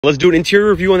Let's do an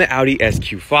interior review on the Audi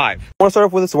SQ5. I want to start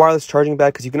off with this wireless charging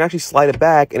bag because you can actually slide it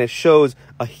back and it shows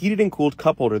a heated and cooled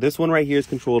cup holder. This one right here is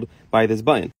controlled by this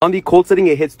button. On the cold setting,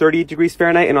 it hits 38 degrees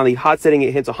Fahrenheit, and on the hot setting,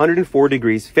 it hits 104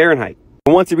 degrees Fahrenheit.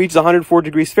 And once it reaches 104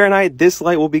 degrees Fahrenheit, this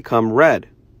light will become red.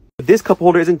 But this cup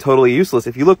holder isn't totally useless.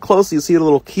 If you look closely, you'll see a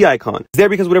little key icon. It's there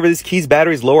because whenever this key's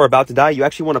battery is low or about to die, you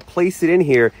actually want to place it in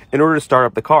here in order to start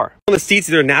up the car. On the seats,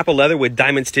 they're Napa leather with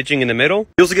diamond stitching in the middle.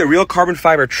 You also get real carbon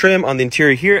fiber trim on the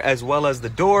interior here, as well as the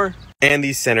door and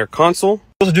the center console.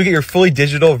 You also do get your fully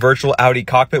digital virtual Audi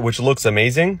cockpit, which looks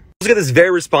amazing. You also get this very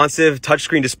responsive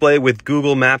touchscreen display with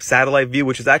Google Maps satellite view,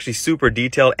 which is actually super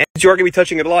detailed. And since you are going to be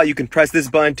touching it a lot, you can press this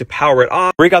button to power it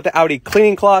off. Break out the Audi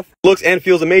cleaning cloth. Looks and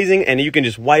feels amazing, and you can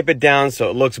just wipe it down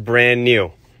so it looks brand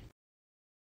new.